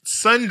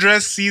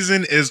Sundress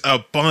season is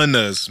upon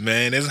us,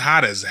 man. It's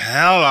hot as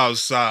hell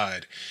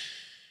outside.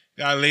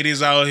 Got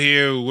ladies out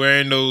here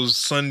wearing those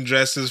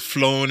sundresses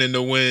flowing in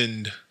the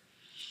wind.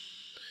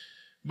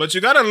 But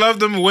you gotta love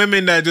them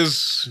women that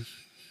just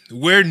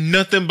wear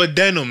nothing but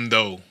denim,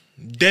 though.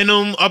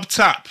 Denim up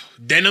top,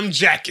 denim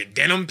jacket,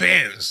 denim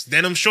pants,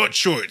 denim short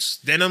shorts,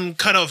 denim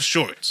cutoff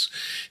shorts,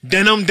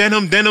 denim. That's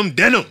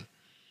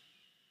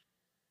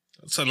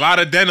a lot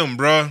of denim,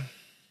 bruh.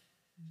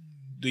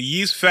 The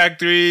yeast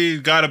factory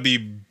gotta be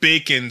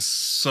baking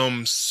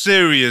some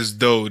serious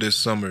dough this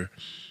summer.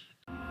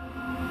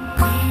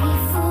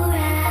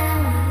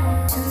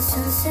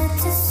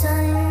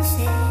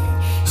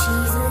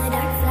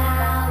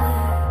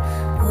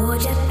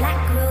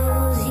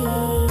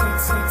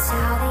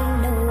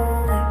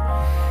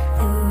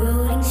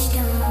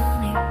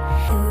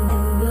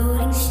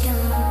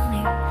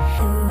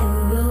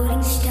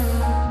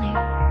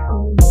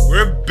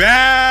 We're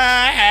back!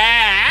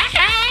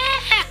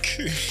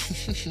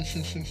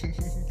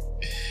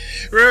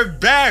 We're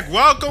back!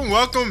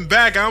 Welcome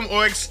back. I'm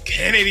Ox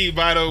Kennedy,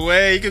 by the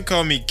way. You can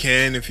call me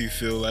Ken if you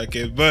feel like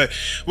it. But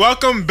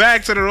welcome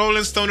back to the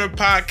Rolling Stoner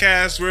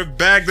Podcast. We're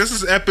back. This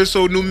is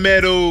episode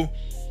numero...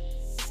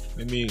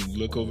 Let me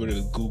look over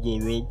to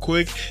Google real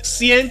quick.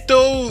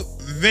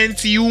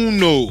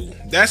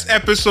 121. That's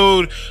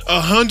episode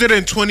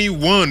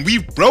 121.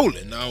 We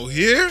rolling out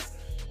here.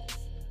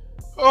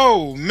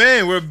 Oh,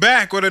 man, we're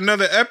back with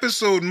another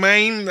episode,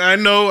 man. I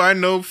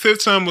know.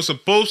 Fifth time was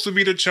supposed to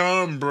be the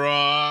charm,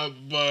 bruh.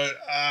 But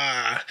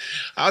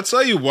I'll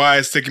tell you why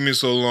it's taking me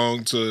so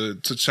long to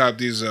chop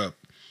these up.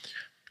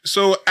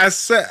 So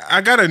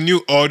I got a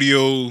new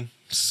audio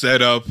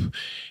setup.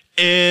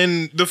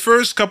 And the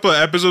first couple of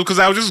episodes, because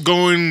I was just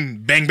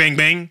going bang, bang,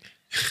 bang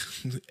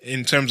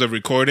in terms of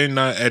recording,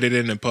 not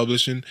editing and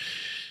publishing.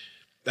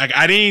 Like,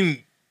 I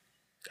didn't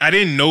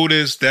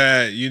notice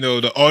that,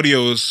 the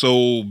audio is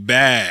so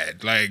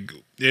bad. Like,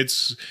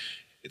 it's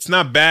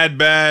not bad,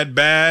 but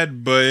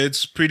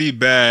it's pretty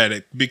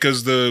bad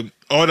because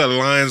all the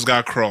lines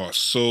got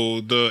crossed.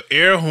 So the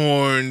air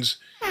horns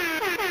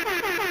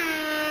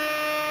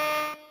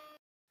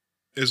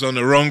is on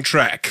the wrong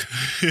track.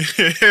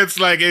 It's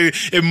like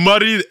it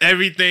muddied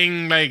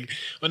everything. Like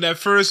on the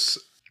first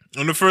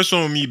one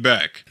with me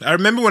back. I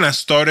remember when I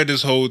started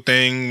this whole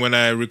thing, when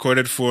I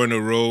recorded 4 in a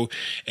row,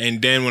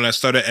 and then when I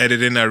started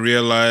editing, I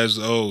realized,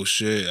 oh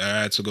shit,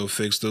 I had to go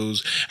fix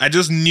those. I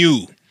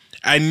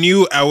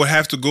knew I would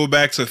have to go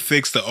back to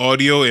fix the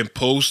audio in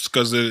post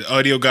because the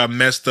audio got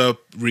messed up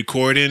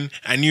recording.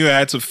 I knew I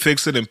had to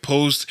fix it in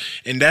post,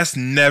 and that's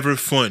never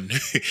fun.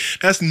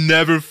 That's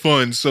never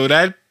fun. So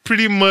that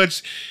pretty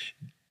much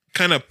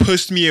kind of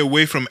pushed me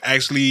away from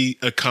actually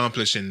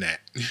accomplishing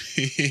that.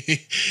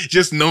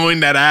 Just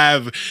knowing that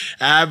I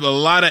have a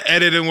lot of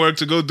editing work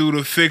to go do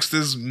to fix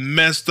this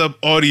messed up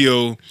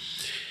audio,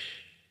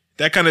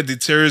 that kind of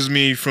deters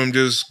me from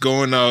just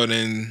going out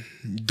and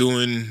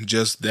doing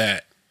just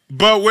that.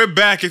 But we're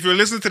back. If you're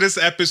listening to this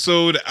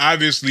episode,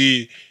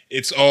 obviously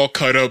it's all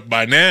cut up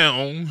by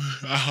now.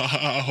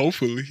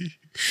 Hopefully.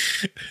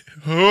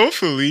 But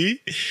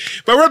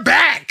we're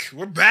back.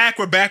 We're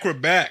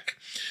back.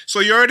 So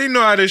you already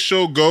know how this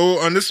show go.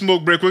 On this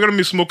smoke break, we're going to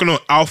be smoking on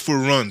Alpha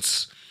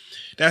Runts.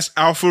 That's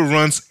Alpha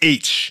Runts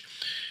H.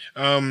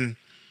 It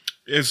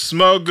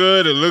smells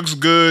good. It looks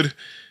good.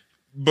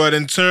 But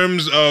in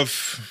terms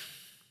of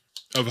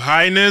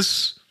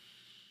highness,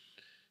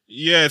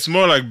 yeah, it's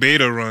more like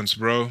Beta Runts,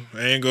 bro.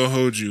 I ain't going to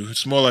hold you.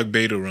 It's more like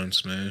Beta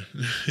Runts, man.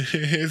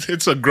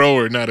 It's a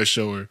grower, not a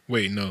shower.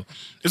 Wait, no.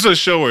 It's a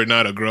shower,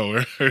 not a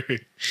grower.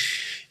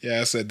 Yeah,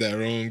 I said that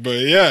wrong. But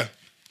yeah.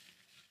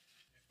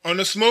 On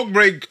the smoke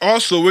break,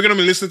 also, we're going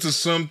to be listening to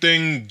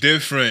something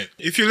different.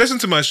 If you listened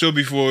to my show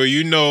before,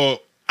 you know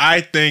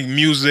I think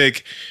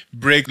music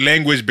breaks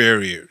language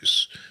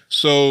barriers.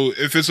 So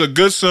if it's a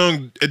good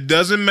song, it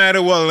doesn't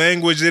matter what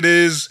language it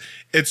is,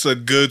 it's a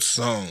good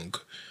song.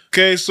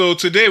 Okay, so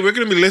today we're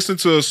going to be listening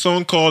to a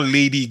song called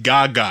Lady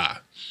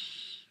Gaga.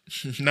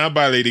 Not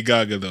by Lady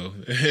Gaga, though.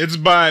 It's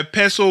by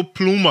Peso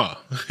Pluma.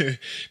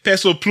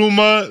 Peso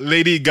Pluma,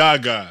 Lady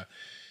Gaga.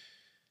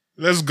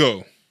 Let's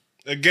go.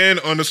 Again,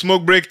 on the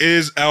smoke break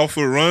is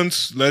Alpha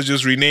Runts. Let's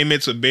just rename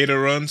it to Beta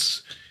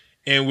Runts.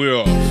 And we're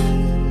off.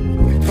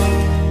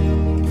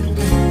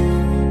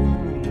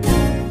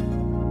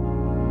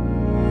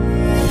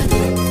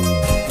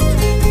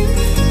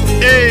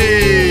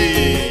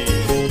 Hey!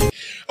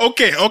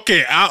 Okay.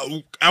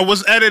 I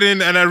was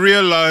editing and I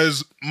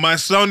realized my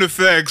sound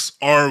effects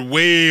are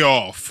way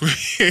off.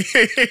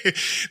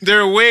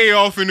 They're way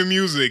off in the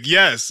music.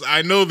 Yes,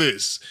 I know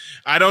this.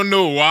 I don't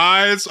know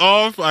why it's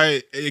off.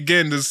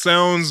 Again, the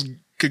sounds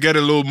could get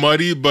a little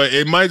muddy, but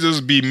it might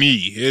just be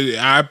me.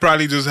 I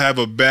probably just have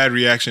a bad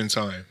reaction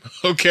time.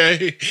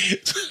 Okay?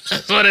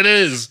 That's what it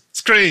is.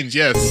 Strange,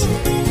 yes.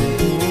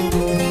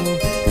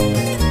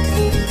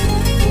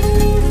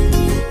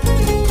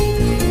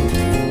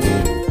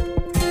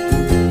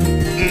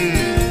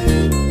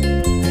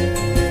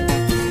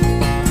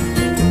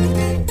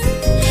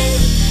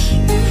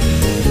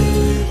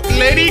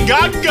 Lady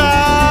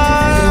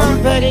Gaga!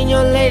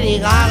 Periñón, Lady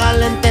Gaga,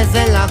 lentes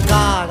en la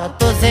cara,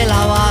 tose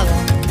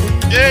lavada.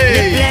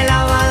 Triple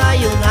lavada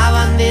y una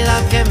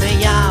bandida que me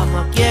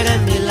llama, quiere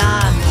mi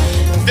lana.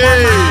 Y no está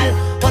mal,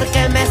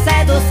 porque me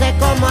seduce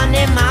como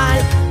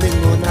animal.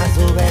 Ninguna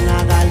sube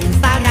nada al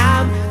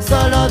Instagram,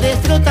 solo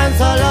disfrutan,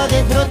 solo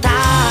disfrutan.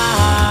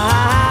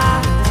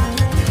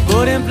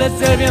 Por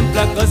influencia bien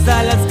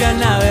placosa las que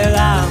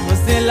navegamos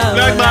sin la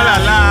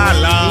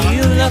la.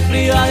 Y una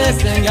fría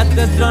de ya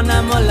te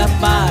tronamos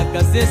las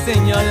vacas. Y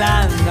sin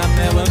Yolanda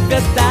me voy a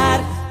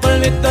enfiestar,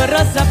 polvito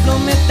rosa,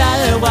 plumita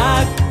de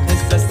guac.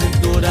 Esa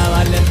cintura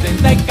vale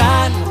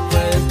 30K, no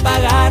puedes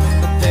pagar,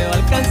 no te va a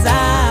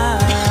alcanzar.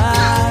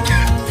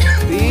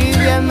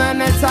 Viviendo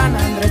en el San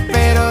Andrés,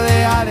 pero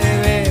deja de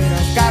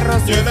veras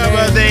carros y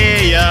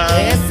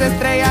esas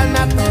estrellas me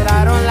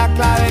atoraron la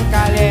clave en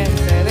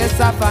caliente,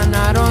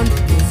 desafanaron.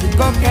 Music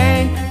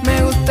cocaine,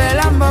 me gusta el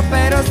Lambo,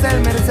 pero es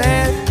el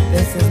Merced.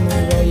 Esa es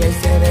muy bella y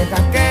se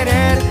deja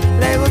querer.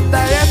 Le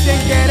gustaría quien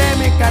quiere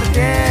mi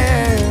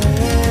Cartier.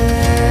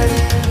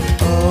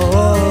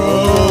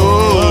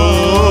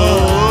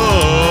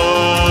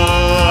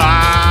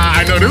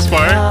 I know this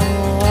part.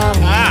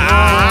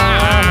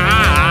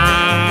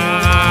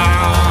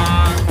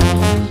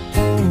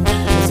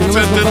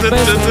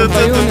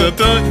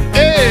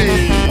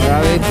 Hey.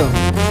 Bravito,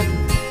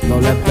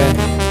 doble P.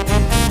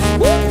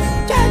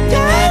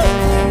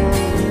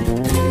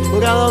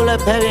 Pura doble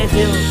P,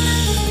 viejo.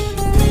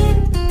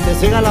 Que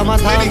siga la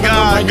mata Lady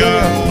Gaga.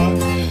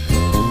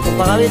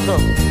 Pagadito.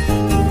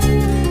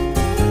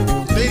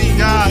 Lady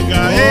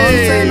Gaga.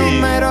 11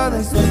 números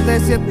de suerte,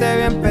 7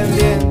 bien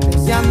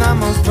pendientes. Y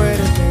andamos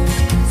fuertes.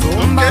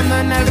 Zumbando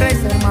en el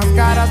racer,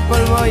 máscaras,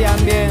 polvo y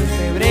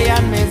ambiente.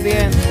 Brillan mis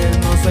dientes,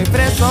 no soy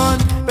fresón,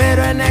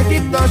 pero en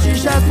Egipto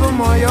shishas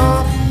fumo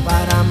yo.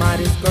 Para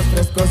mariscos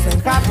frescos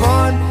en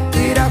Japón,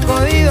 nira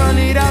jodido,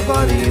 nira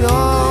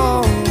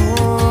jodido.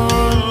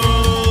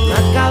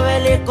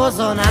 Macabélico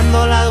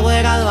sonando, las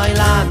güeras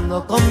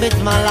bailando con beats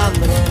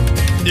malandro.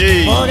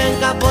 Por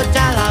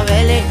encapuchada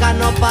bélica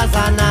no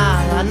pasa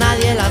nada,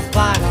 nadie las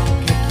paga.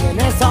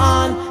 ¿Quiénes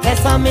son?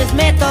 Eso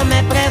mismito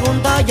me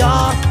pregunto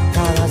yo.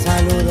 Cada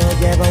saludo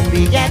lleva un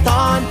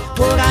billetón.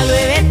 Pura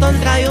Louis Vuitton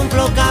trae un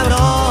flow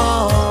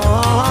cabrón.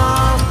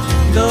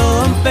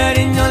 Don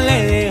Periñón,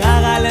 Lady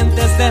Gaga,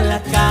 lentes en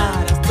la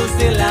cara, tú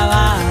sin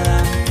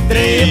lavada.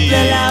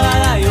 Triple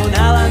lavada y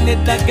una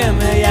bandita que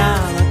me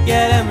llama,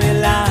 quiere mi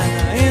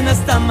lana. Y no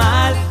está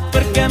mal,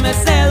 porque me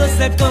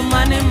seduce como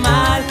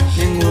animal.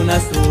 Ninguna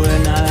sube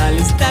nada al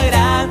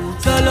Instagram,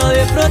 solo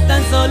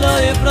disfrutan, solo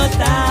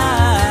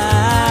disfrutan.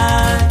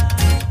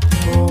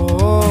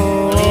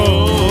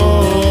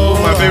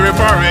 My favorite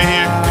part right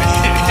here.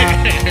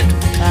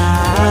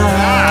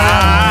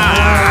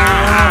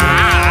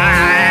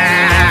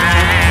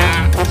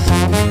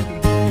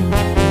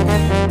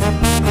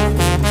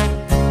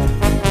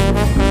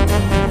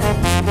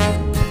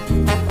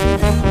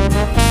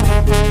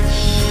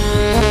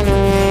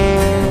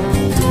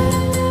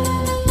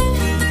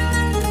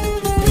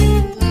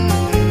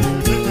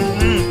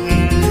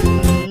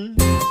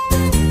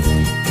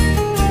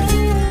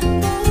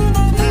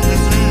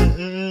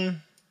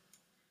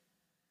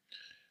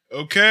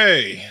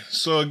 Okay,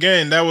 so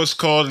again, that was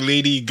called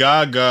Lady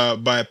Gaga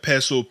by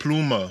Peso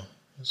Pluma.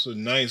 That's a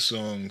nice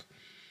song.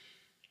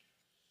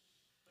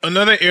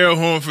 Another air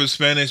horn for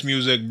Spanish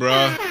music,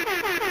 bruh.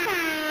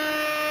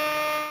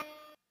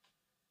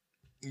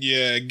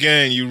 Yeah,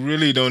 again, you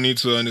really don't need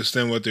to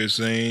understand what they're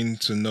saying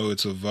to know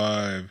it's a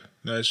vibe.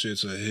 That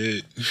shit's a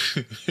hit.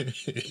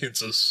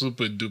 It's a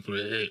super duper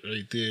hit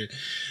right there.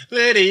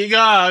 Lady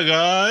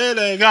Gaga,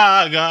 Lady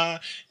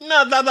Gaga.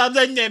 Nada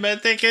de me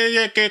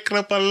que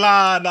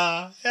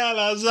crepalada.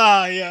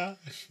 Lasagna.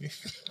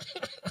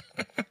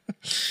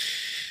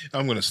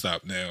 I'm gonna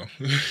stop now.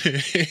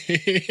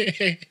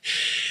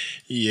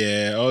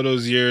 Yeah, all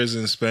those years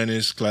in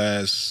Spanish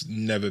class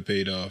never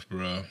paid off,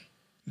 bro.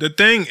 The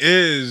thing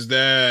is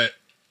that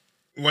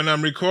when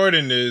I'm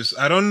recording this,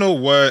 I don't know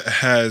what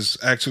has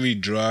actually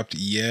dropped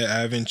yet. I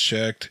haven't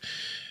checked.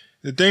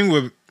 The thing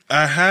with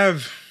I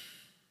have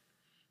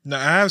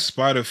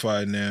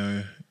Spotify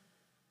now.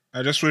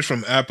 I just switched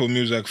from Apple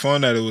Music. I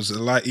found that it was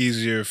a lot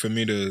easier for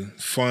me to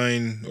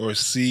find or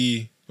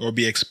see or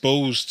be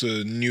exposed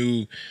to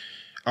new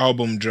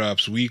album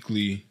drops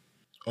weekly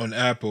on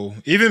Apple.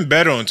 Even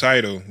better on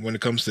Tidal when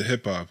it comes to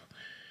hip hop.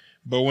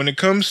 But when it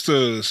comes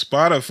to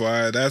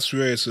Spotify, that's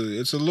where it's a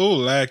little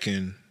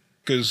lacking.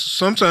 Because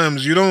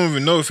sometimes you don't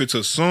even know if it's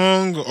a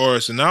song or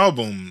it's an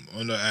album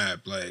on the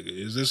app. Like,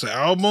 is this an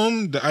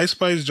album? Did Ice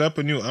Spice drop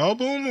a new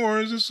album? Or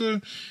is this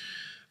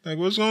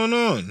what's going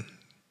on?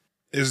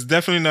 It's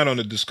definitely not on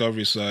the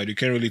Discovery side. You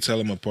can't really tell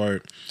them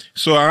apart.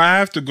 So I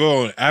have to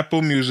go on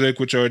Apple Music,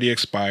 which already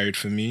expired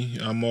for me.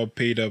 I'm all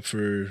paid up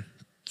for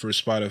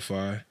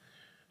Spotify.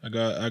 I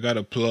got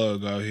a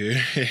plug out here.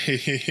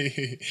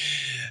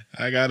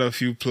 I got a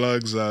few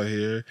plugs out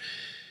here.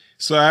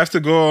 So I have to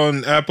go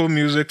on Apple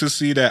Music to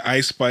see that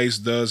Ice Spice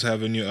does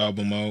have a new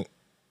album out.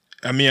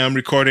 I mean, I'm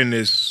recording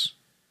this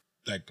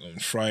like on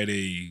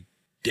Friday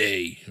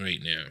day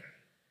right now.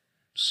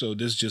 So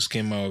this just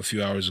came out a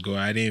few hours ago.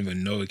 I didn't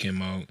even know it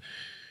came out.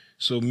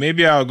 So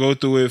maybe I'll go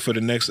through it for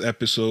the next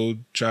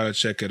episode. Try to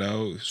check it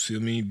out. Feel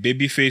me?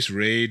 Babyface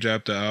Ray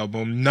dropped the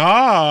album.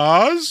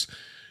 Nas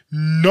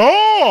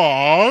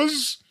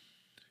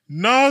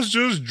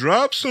just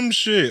dropped some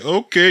shit.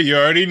 Okay, you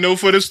already know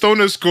for the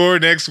Stoner Score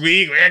next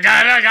week. I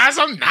got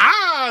some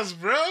Nas,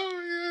 bro.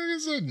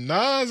 Got some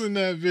Nas in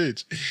that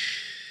bitch.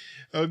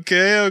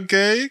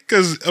 Okay.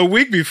 Because a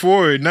week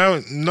before,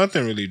 now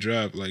nothing really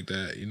dropped like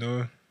that, you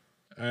know?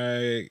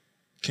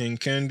 King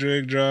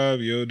Kendrick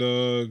dropped, Yo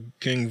Dog,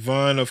 King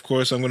Von. Of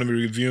course, I'm going to be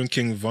reviewing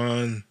King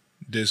Von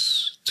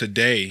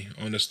today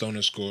on the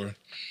Stoner Score.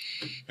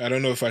 I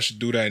don't know if I should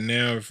do that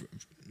now.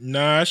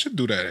 Nah, I should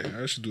do that.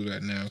 I should do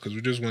that now because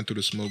we just went through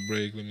the smoke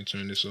break. Let me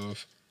turn this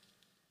off.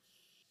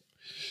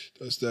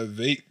 That's that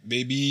vape,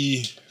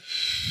 baby.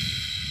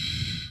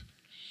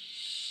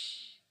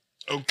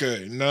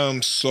 Okay, now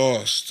I'm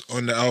sauced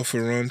on the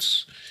alpha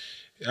runs.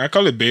 I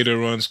call it beta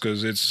runs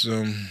because it's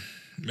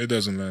it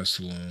doesn't last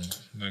too long.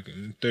 Like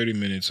in 30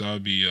 minutes, I'll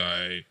be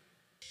alright.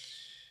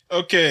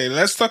 Okay,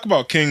 let's talk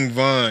about King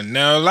Von.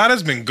 Now, a lot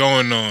has been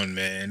going on,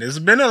 man. There's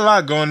been a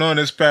lot going on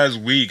this past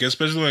week,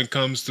 especially when it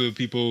comes to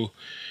people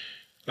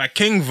like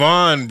King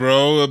Von,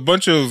 bro. A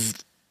bunch of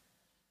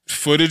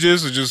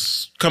footages are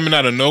just coming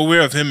out of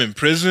nowhere of him in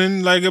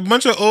prison. Like a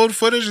bunch of old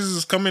footages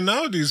is coming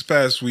out these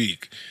past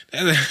week.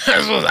 That's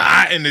what's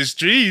hot in the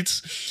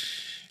streets.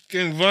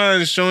 King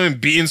Von is showing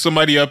beating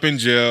somebody up in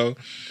jail.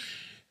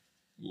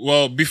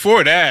 Well,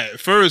 before that,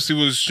 first he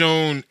was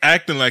shown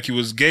acting like he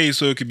was gay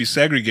so it could be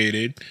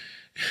segregated.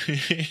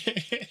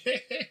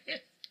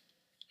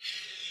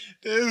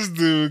 This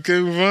dude,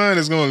 King Von,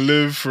 is gonna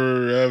live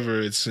forever,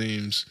 it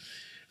seems.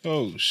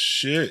 Oh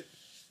shit.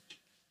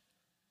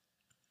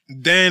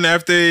 Then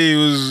after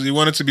he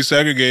wanted to be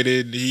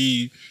segregated,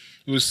 he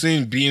was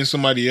seen beating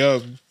somebody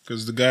up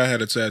because the guy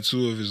had a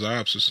tattoo of his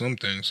ops or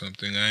something.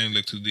 I ain't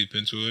look too deep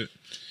into it.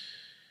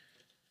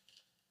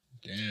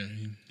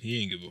 Damn,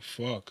 he ain't give a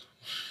fuck.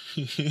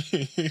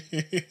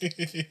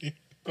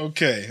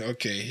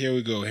 Okay, here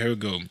we go.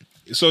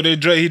 So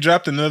he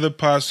dropped another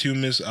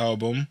posthumous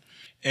album,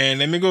 and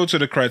let me go to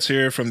the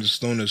criteria from the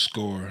Stoner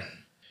Score.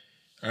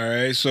 All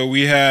right, so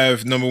we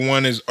have number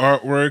 1 is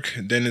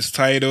artwork, then it's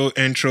title,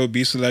 intro,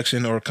 beat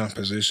selection, or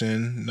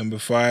composition. Number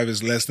 5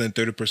 is less than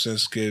 30%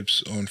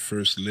 skips on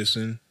first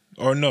listen,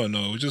 or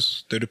no,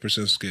 just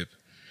 30% skip.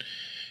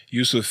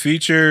 Use of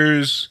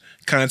features.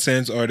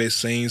 Content, are they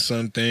saying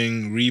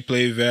something?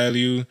 Replay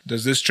value.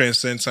 Does this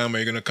transcend time? Are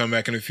you going to come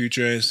back in the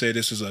future and say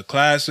this is a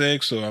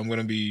classic? So I'm going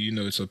to be,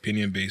 it's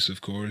opinion based,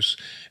 of course.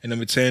 And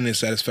number 10 is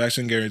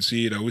satisfaction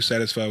guaranteed. Are we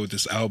satisfied with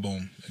this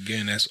album?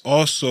 Again, that's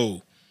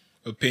also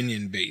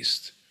opinion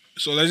based.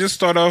 So let's just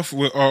start off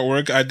with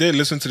artwork. I did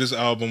listen to this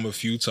album a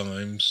few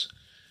times.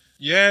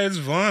 Yeah, it's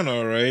Von,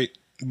 all right.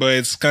 But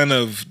it's kind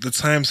of, the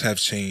times have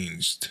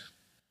changed.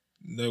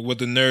 What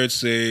the nerds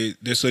say,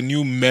 there's a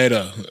new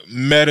meta.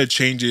 Meta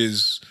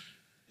changes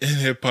in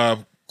hip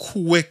hop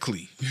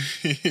quickly.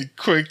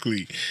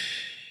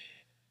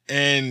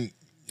 And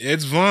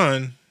it's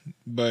Von,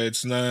 but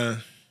it's not,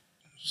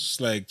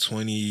 it's like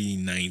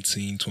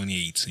 2019,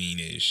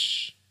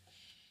 2018-ish.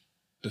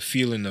 The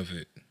feeling of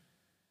it.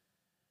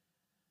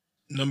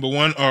 Number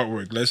 1,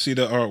 artwork. Let's see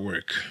the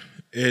artwork.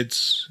 It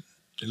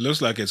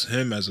looks like it's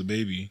him as a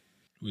baby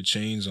with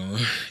chains on.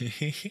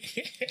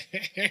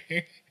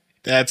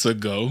 That's a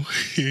go.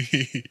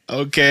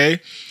 Okay.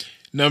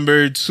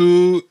 Number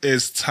 2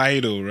 is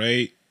title,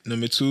 right?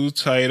 Number 2,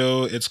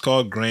 title. It's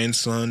called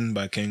Grandson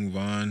by King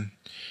Von.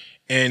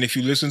 And if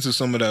you listen to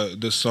some of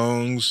the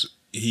songs,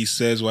 he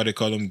says why they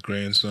call him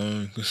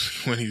Grandson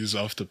when he was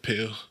off the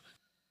pill.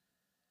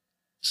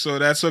 So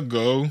that's a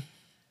go.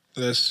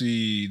 Let's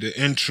see.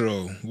 The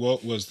intro.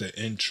 What was the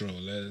intro?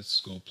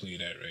 Let's go play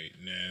that right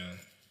now.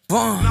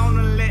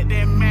 Von. Let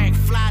that Mac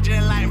fly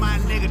just like my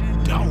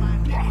nigga don't.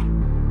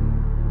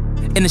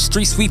 In the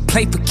streets, we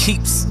play for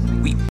keeps.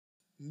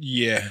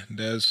 Yeah,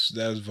 that's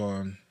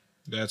Von.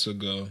 That's a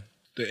go.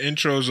 The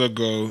intro's a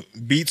go.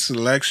 Beat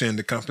selection,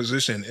 the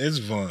composition is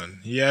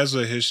Von. He has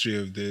a history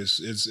of this.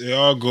 It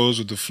all goes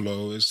with the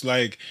flow. It's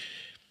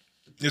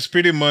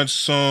pretty much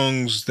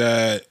songs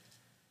that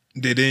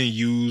they didn't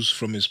use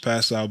from his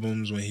past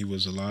albums when he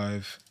was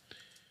alive.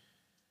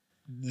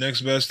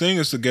 Next best thing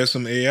is to get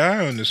some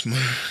AI on this.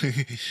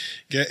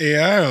 Get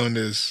AI on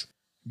this.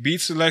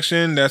 Beat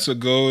selection, that's a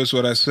go, is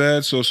what I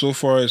said. So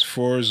far it's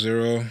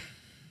 4-0.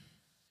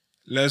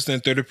 Less than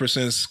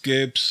 30%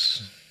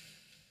 skips.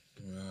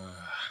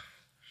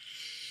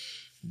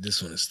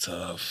 This one is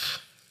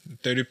tough.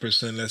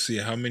 30%, let's see,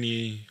 how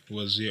many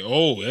was it?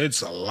 Oh,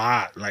 it's a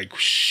lot. Like,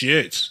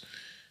 shit.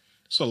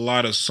 It's a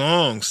lot of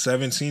songs.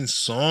 17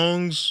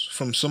 songs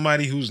from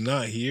somebody who's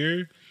not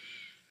here.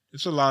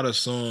 It's a lot of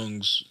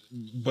songs,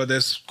 but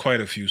there's quite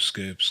a few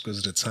skips because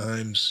of the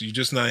times. You're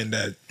just not in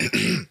that...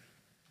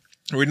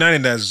 We're not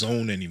in that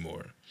zone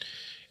anymore.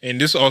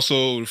 And this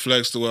also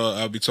reflects to what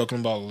I'll be talking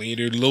about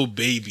later. Lil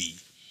Baby.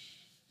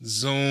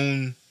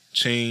 Zone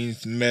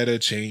changed. Meta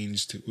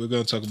changed. We're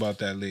going to talk about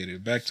that later.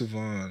 Back to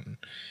Von.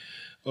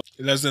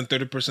 Less than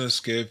 30%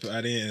 skip.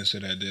 I didn't answer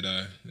that, did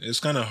I? It's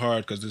kind of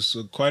hard because there's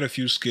quite a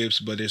few skips,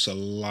 but there's a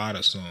lot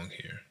of song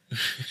here.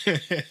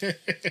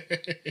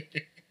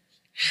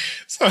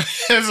 So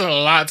there's a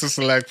lot to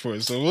select for.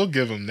 So we'll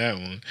give him that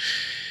one.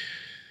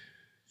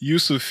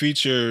 Use of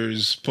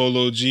features.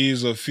 Polo G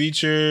is a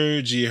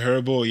feature. G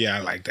Herbo. Yeah,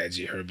 I like that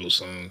G Herbo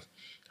song.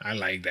 I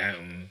like that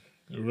one.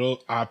 Real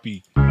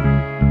oppy.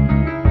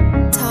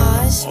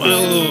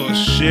 Oh,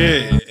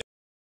 shit.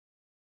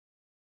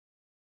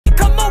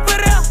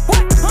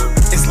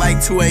 It's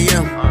like 2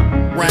 a.m.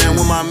 Riding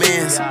with my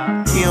mans.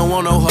 He don't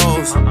want no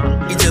hoes.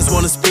 He just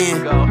wanna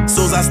spin.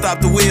 Soon as I stop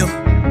the wheel,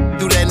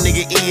 do that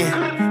nigga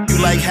in. You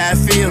like how I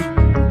feel?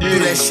 Do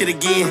that shit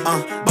again.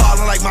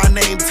 Ballin' like my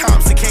name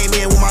Thompson. Came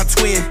in with my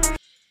twin.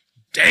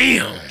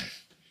 Damn.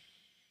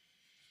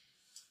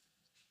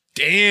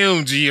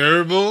 Damn, G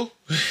Herbo.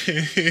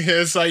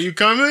 That's how you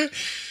coming?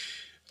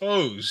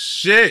 Oh,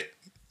 shit.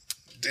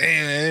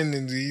 Damn,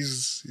 and he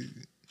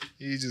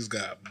just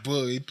got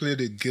booked. He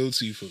pleaded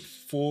guilty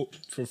for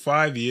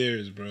 5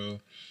 years, bro.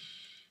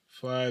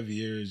 5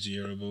 years, G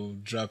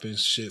Herbo, dropping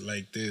shit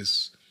like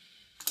this.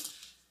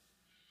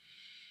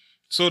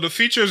 So the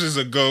features is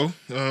a go.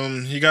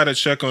 He got to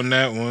check on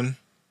that one.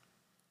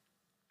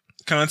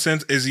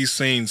 Content, is he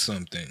saying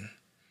something?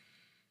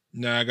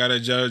 Now I gotta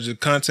judge the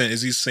content.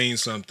 Is he saying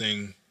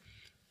something?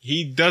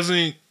 He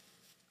doesn't,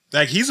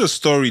 like, he's a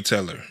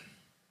storyteller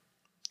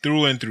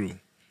through and through.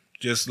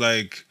 Just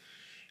like,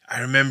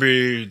 I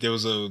remember there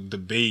was a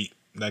debate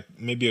like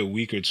maybe a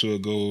week or two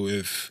ago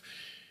if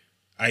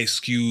Ice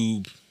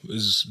Cube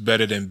was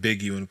better than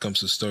Biggie when it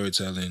comes to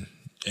storytelling.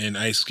 And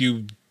Ice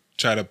Cube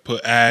tried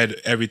to add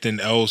everything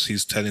else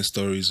he's telling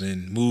stories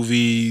in.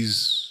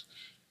 Movies,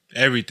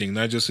 everything,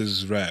 not just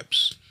his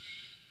raps.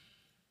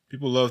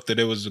 People love that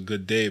it was a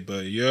good day,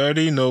 but you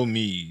already know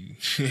me.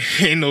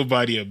 Ain't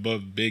nobody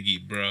above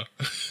Biggie, bro.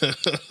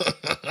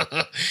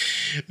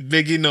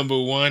 Biggie number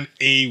 1,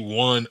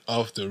 A1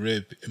 off the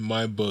rip in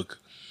my book.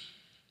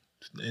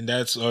 And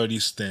that's already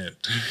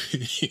stamped.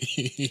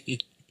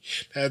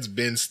 That's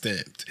been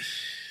stamped.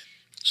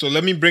 So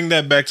let me bring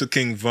that back to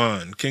King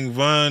Von. King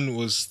Von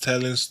was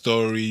telling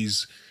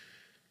stories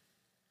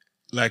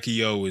like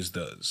he always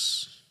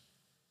does.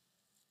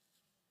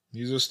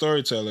 He's a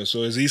storyteller,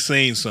 so is he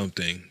saying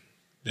something?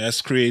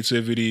 That's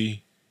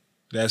creativity.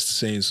 That's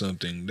saying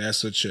something.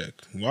 That's a check.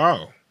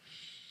 Wow.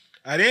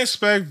 I didn't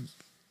expect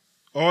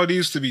all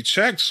these to be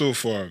checked so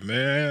far,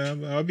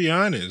 man. I'll be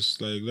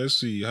honest. Like, let's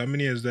see. How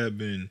many has that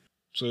been?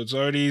 So it's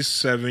already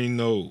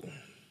 7-0.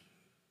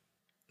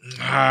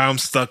 I'm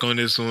stuck on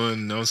this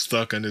one.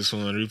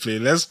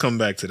 Replay. Let's come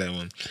back to that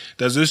one.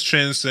 Does this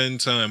transcend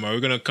time? Are we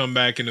going to come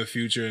back in the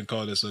future and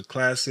call this a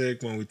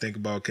classic when we think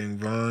about King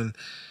Von?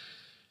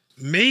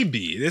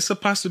 Maybe. It's a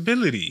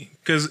possibility.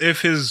 Because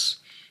if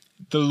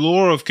the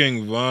lore of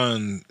King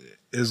Von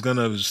is going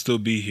to still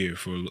be here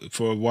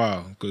for a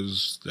while.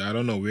 Because I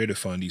don't know where to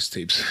find these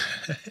tapes.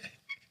 What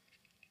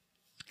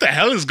the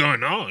hell is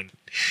going on?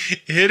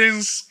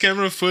 Hidden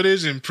camera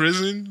footage in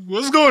prison?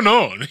 What's going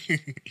on?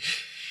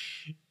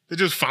 They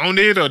just found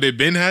it or they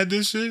been had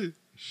this shit?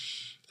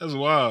 That's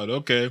wild.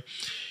 Okay.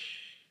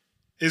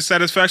 Is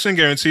satisfaction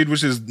guaranteed,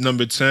 which is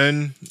number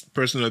 10?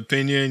 Personal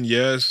opinion,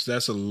 yes.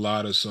 That's a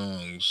lot of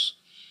songs.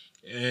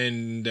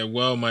 And the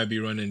well might be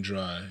running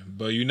dry.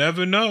 But you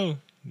never know.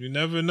 You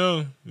never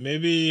know.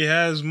 Maybe he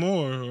has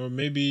more. Or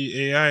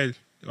maybe AI,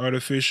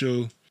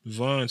 artificial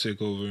Von,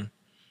 take over.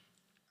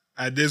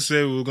 I did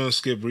say we were going to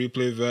skip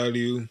replay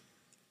value.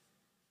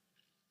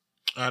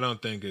 I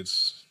don't think it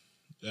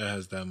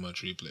has that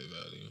much replay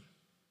value.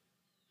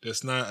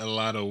 There's not a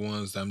lot of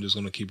ones that I'm just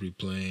going to keep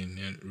replaying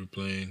and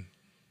replaying.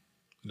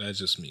 That's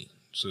just me.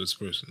 So it's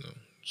personal.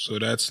 So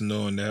that's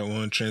no on that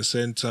one.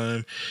 Transcend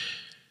time.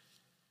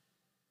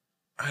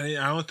 I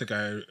don't think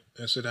I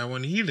answered that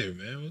one either,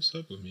 man. What's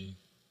up with me?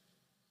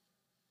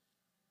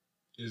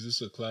 Is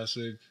this a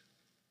classic?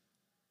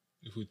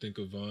 If we think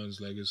of Von's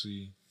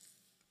legacy,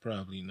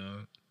 probably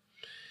not.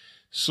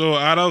 So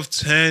out of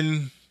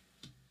 10,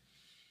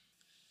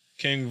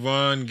 King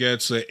Von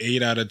gets an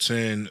 8 out of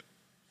 10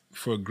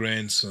 for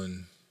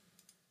Grandson.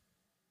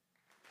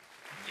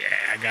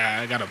 Yeah,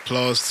 I got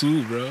applause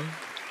too, bro.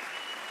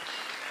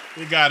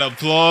 We got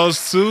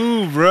applause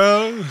too,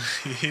 bro.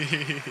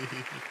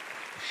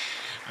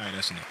 All right,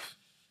 that's enough.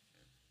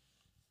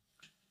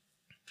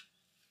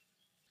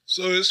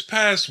 So this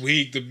past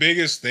week, the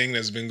biggest thing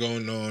that's been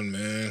going on,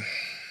 man.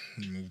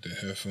 Move the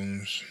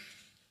headphones.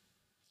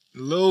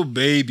 Lil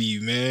Baby,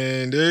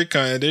 man.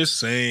 They're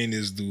saying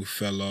this dude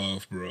fell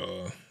off,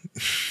 bro.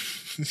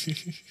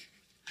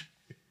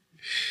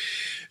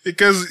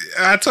 Because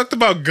I talked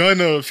about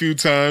Gunna a few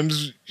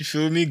times. You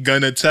feel me?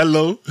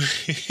 Gunnatello.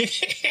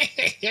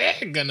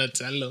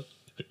 Gunnatello.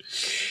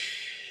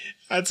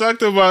 I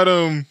talked about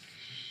him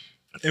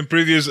in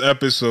previous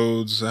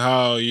episodes,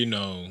 how,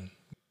 Young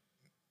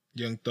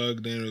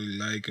Thug didn't really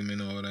like him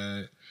and all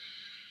that.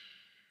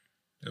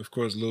 Of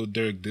course, Lil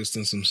Durk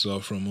distanced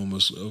himself from him.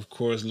 Of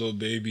course, Lil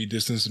Baby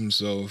distanced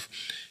himself.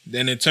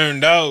 Then it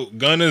turned out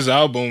Gunna's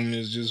album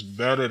is just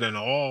better than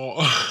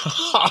all.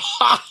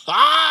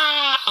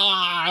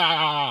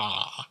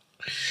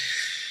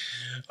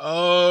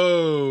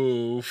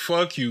 Oh,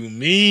 fuck you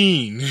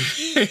mean.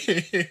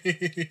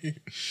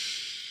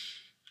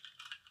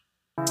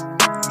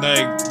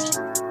 Like,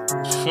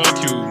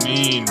 fuck you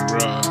mean,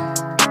 bro.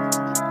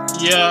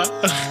 Yeah.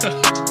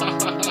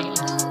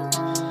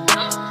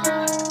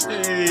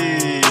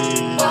 Hey.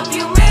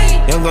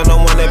 Young gun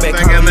don't want that back,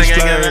 call me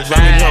splurge.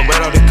 Running jump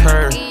right off the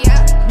curb.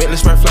 Bentley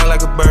spread fly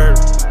like a bird.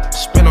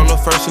 Spin on the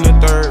first and the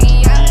third.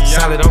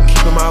 Solid, I'm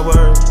keeping my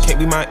word. Can't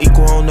be my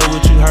equal, I don't know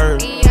what you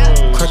heard.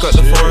 Crack up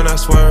the foreign, I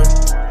swear.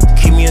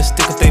 Keep me a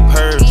stick if they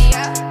purge.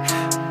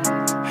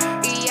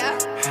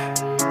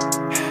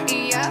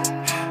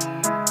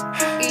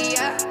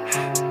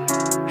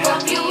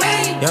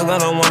 Young gun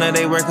don't want that,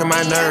 they working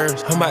my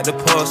nerves. I'm about to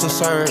pull some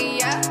serve.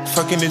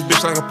 Fucking this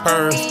bitch like a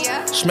perm.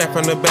 Smack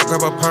from the back,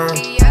 grab a perm.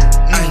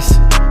 Ice,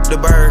 the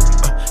bird.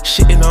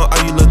 Shitting on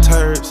all you little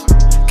turds.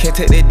 Can't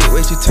take that dick,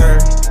 wait your turn.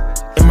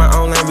 In my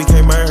own lane, we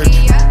can't merge.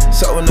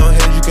 So with no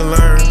head, you can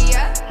learn.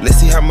 Let's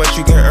see how much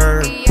you can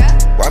earn.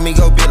 Why me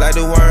go big like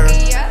the worm?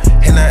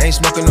 And I ain't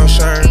smoking no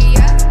shirt.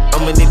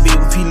 I'm in the beat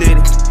with P. Litty.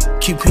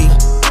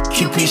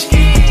 QP ski.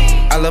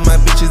 I love my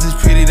bitches, it's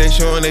pretty, they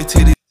showing they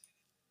titties.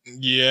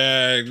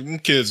 Yeah,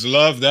 kids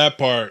love that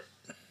part.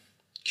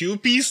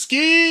 QP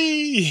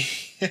ski.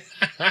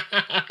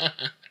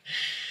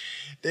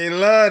 They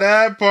love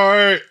that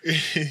part.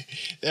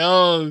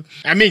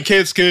 I mean,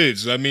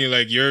 kids. I mean,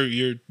 like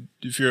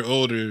if you're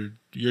older,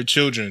 your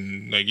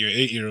children, like your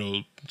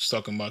 8-year-old, is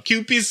talking about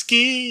QP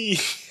ski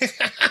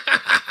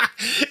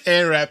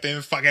and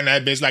rapping, fucking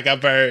that bitch like a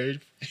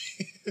bird.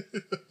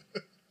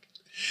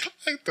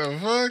 Like the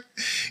fuck?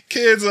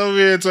 Kids over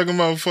here talking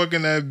about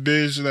fucking that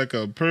bitch like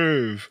a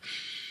perv.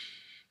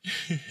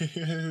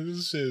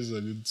 This shit is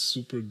a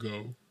super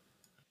go.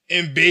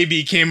 And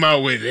Baby came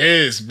out with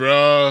this,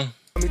 bro.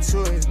 Me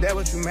too, is that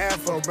what you mad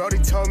for? Brody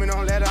told me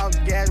don't let off the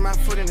gas, my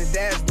foot in the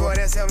dashboard.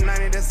 That's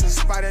F90, that's a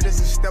spider,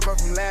 that's a step up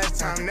from last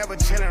time. Never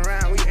chilling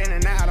around, we in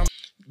and out.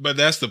 But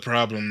that's the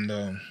problem,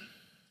 though.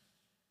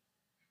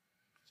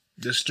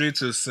 The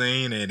streets are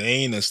saying it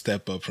ain't a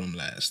step up from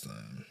last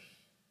time.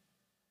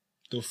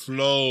 The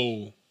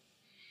flow,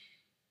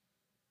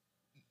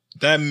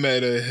 that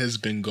meta has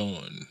been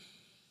gone,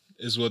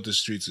 is what the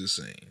streets are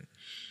saying.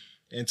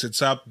 And to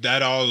top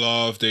that all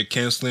off, they're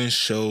canceling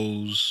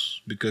shows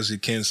because he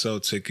can't sell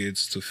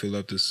tickets to fill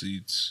up the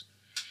seats.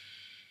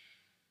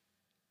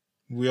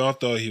 We all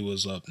thought he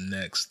was up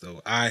next,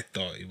 though. I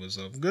thought he was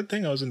up. Good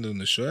thing I wasn't doing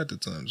the show at the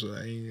time, so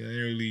I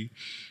really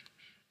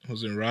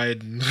wasn't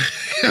riding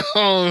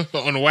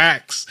on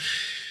wax.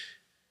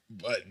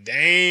 But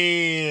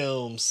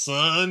damn,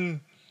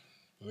 son,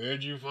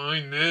 where'd you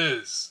find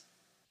this?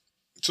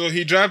 So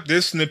he dropped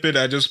this snippet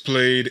I just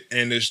played,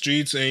 and the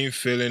streets ain't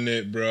feeling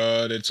it,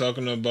 bro. They're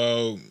talking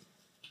about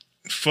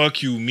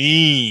fuck you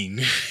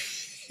mean.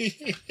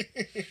 That's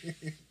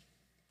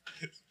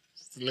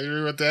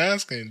literally what they're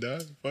asking,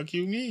 dog. Fuck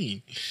you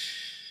mean.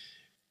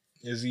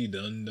 Is he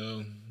done,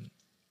 though?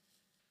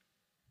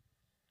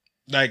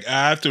 Like,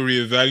 I have to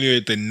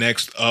reevaluate the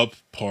next up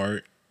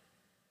part,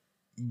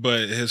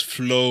 but his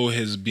flow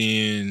has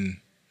been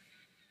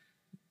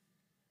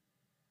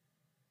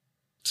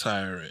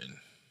tiring.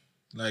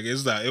 Like,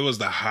 it was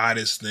the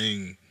hottest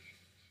thing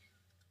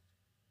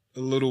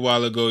a little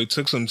while ago. He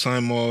took some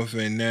time off,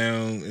 and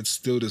now it's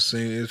still the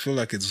same. It feel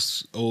like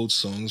it's old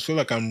songs. I feel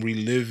like I'm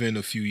reliving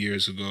a few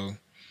years ago,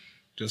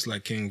 just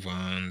like King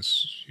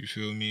Von's. You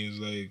feel me? It's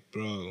like,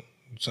 bro,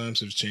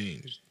 times have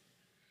changed.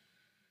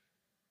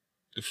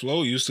 The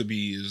flow used to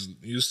be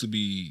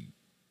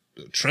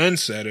the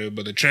trendsetter,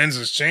 but the trends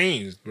has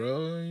changed,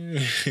 bro.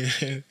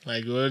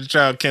 Like, what the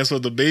child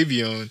canceled the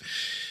Baby on.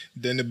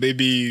 Then the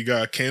Baby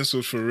got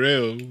canceled for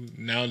real.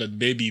 Now the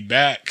Baby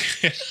back.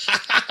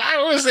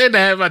 I was saying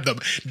that about the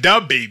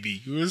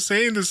Baby. We were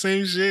saying the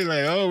same shit.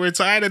 Like, oh, we're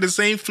tired of the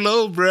same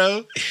flow,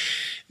 bro.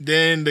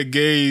 Then the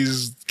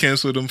gays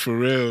canceled him for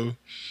real.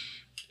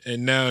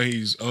 And now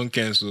he's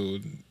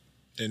uncanceled.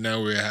 And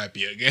now we're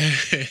happy again.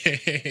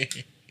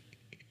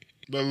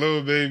 But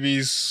Lil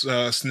Baby's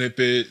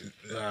snippet,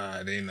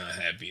 they not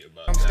happy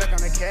about I'm that. stuck on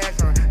the cash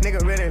run.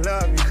 Nigga really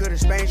love me, could've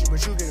spanked you,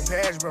 but you get a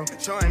pass, bro.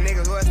 Showing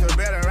niggas what's the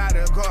better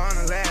rider, go on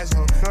the last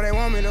hoe. No, they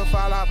want me to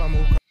fall off, I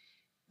move.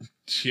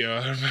 Yeah,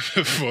 I remember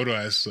the photo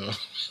I saw.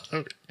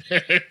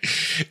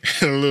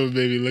 Lil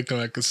Baby looking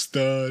like a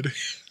stud.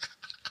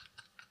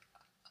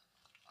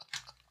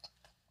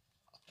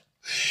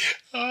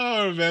 Oh,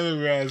 I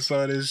remember where I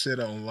saw this shit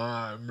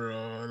online,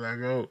 bro. Like,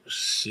 oh,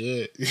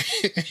 shit.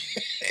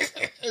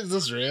 Is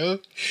this real?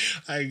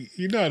 Like,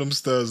 you know how them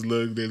studs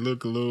look? They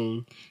look a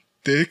little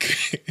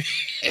thick.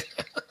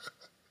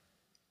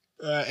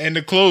 And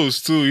the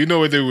clothes, too. You know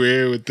what they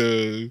wear with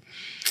the...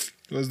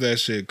 What's that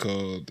shit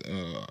called?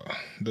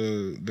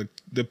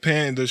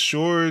 The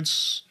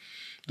shorts,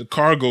 the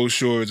cargo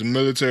shorts,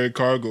 military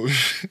cargo.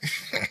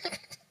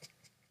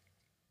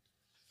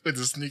 with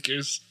the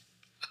sneakers.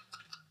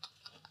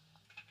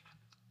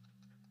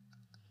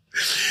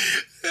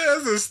 Yeah,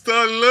 that's a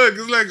stud look.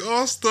 It's like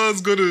all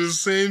studs go to the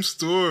same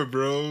store,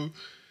 bro.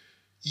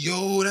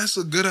 Yo, that's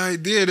a good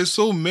idea. There's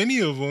so many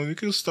of them. You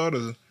could start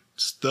a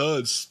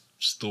studs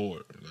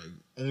store. Like,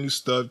 only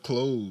stud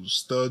clothes.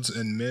 Studs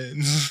and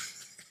men's.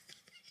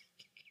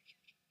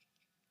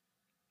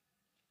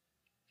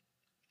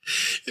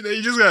 You know,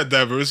 you just gotta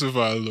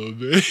diversify a little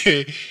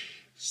bit.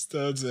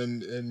 Studs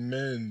and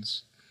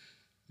men's.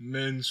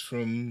 Men's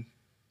from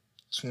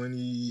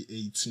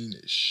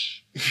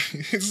 2018-ish.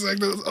 It's like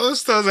those other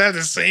studs have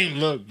the same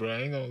look, bro.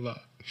 I ain't gonna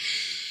lie.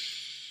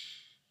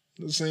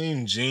 The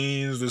same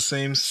jeans, the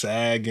same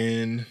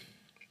sagging,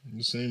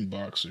 the same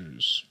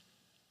boxers.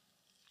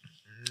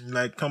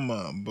 Like, come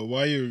on, but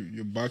why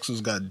your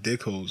boxers got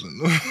dick holes in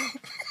them?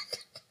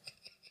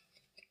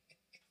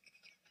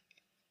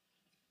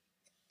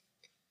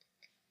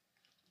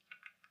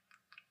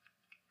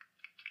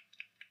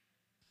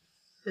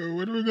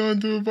 What are we gonna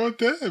do about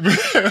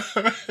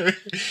that?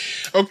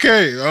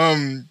 Okay,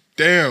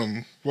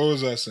 damn. What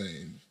was I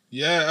saying?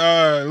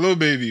 Yeah, Lil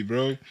Baby,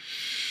 bro.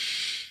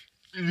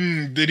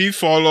 Did he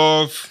fall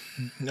off?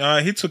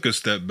 He took a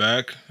step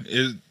back.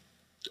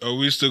 Are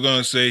we still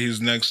gonna say he's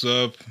next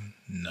up?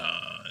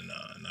 Nah,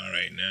 not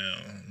right now.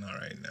 Not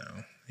right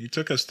now. He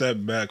took a step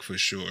back for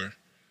sure.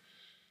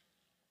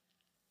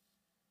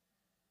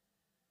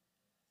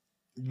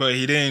 But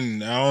he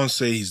didn't, I don't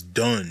say he's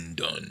done.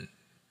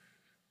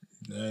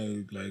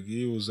 Like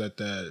he was at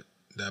that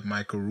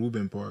Michael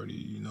Rubin party,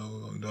 you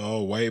know, the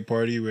all white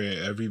party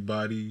where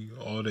everybody,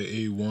 all the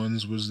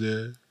A1s was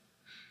there.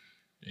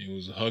 He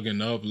was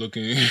hugging up,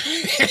 looking.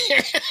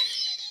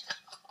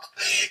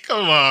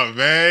 Come on,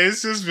 man.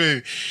 It's just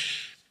been,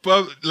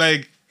 but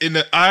like in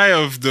the eye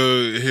of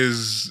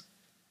his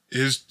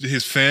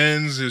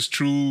fans, his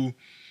true,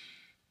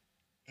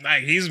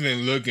 like he's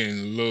been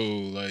looking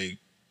low,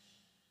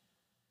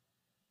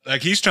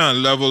 like he's trying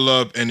to level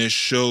up, and it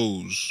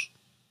shows.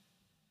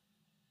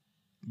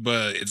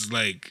 But it's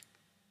like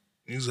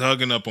he's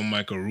hugging up on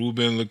Michael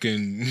Rubin,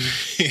 looking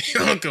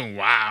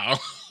wow.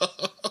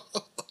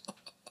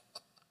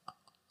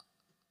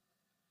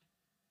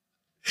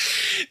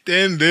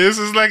 Then this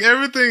is like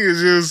everything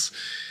is just.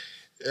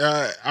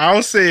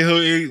 I'll say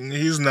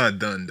he's not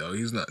done though.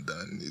 He's not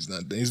done. He's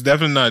not done. He's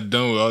definitely not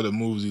done with all the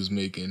moves he's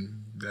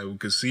making that we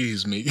could see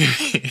he's making.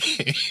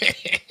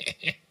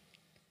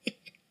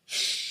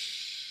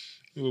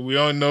 Well, we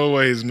don't know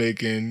what he's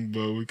making,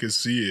 but we could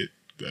see it.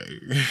 Like,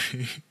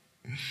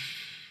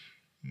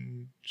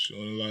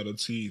 showing a lot of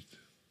teeth.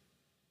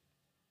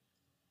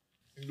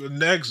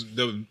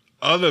 The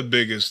other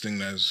biggest thing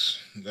that's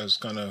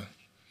kind of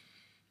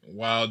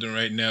wilding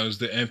right now is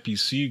the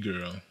NPC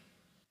girl.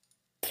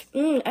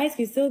 Ice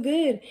cream so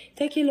good.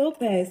 Tequila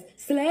Lopez.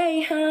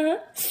 Slay, huh?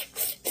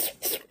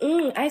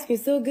 Ice cream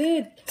so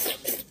good.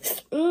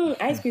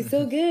 Ice cream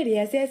so good.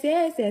 Yes, yes,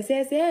 yes, yes,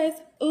 yes,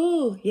 yes.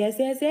 Ooh, yes,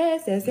 yes,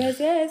 yes, yes, yes,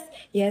 yes.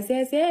 Yes,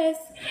 yes, yes.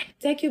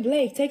 Take you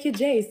Blake, take you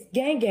Jace.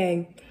 Gang,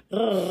 gang.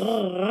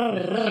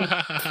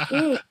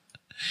 The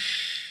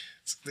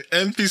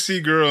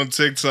NPC girl on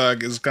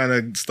TikTok is kind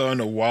of starting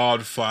a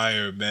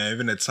wildfire, man.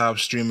 Even the top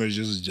streamers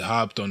just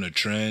hopped on the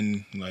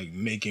trend, like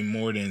making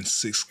more than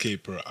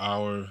 6K per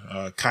hour.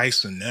 Kai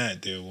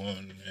Cenat did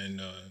one, and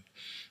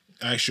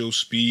Actual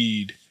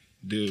Speed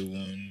did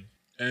one.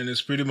 And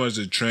it's pretty much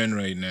a trend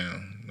right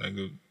now. Like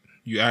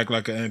you act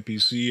like an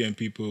NPC, and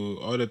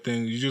people, other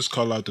things, you just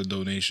call out the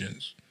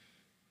donations.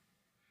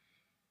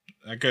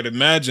 I could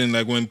imagine,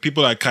 like, when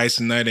people like Kai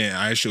Cenat and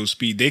iShow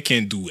Speed, they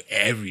can do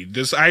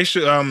this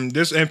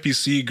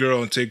NPC girl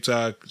on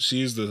TikTok,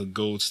 she's the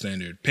gold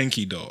standard.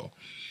 Pinky Doll.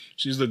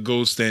 She's the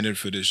gold standard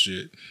for this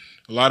shit.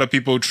 A lot of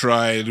people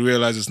try,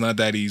 realize it's not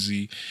that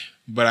easy.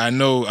 But I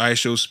know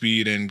iShow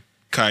Speed and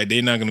Kai,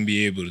 they're not gonna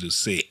be able to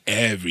say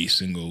every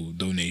single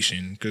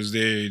donation because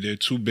they're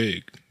too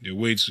big. They're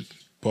way too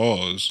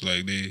pause.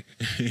 Like they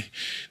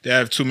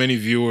have too many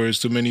viewers,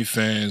 too many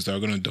fans that are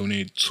gonna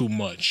donate too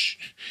much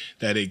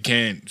that they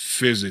can't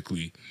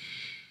physically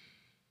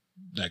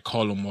like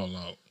call them all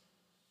out.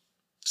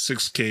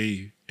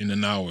 6K in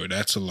an hour,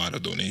 that's a lot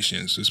of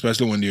donations,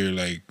 especially when they're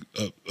like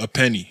a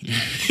penny.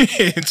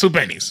 2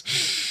 pennies.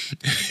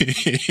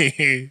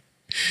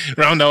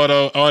 Round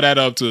all that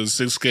up to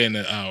 6K in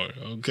an hour.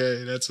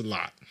 Okay, that's a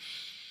lot.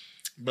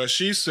 But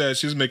she said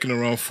she's making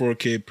around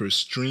 4K per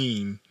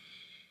stream.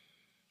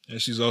 And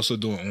she's also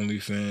doing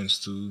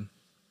OnlyFans too.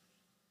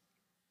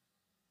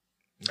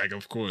 Like,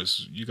 of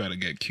course, you gotta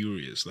get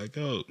curious. Like,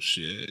 oh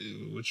shit,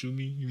 what you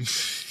mean?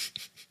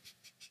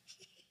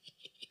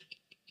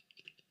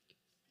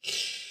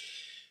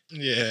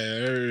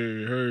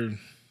 Yeah,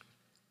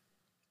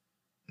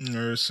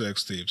 her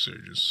sex tapes are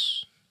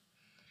just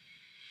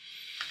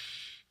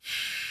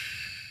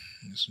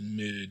it's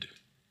mid.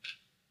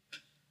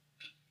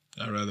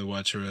 I'd rather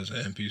watch her as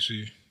an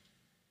NPC.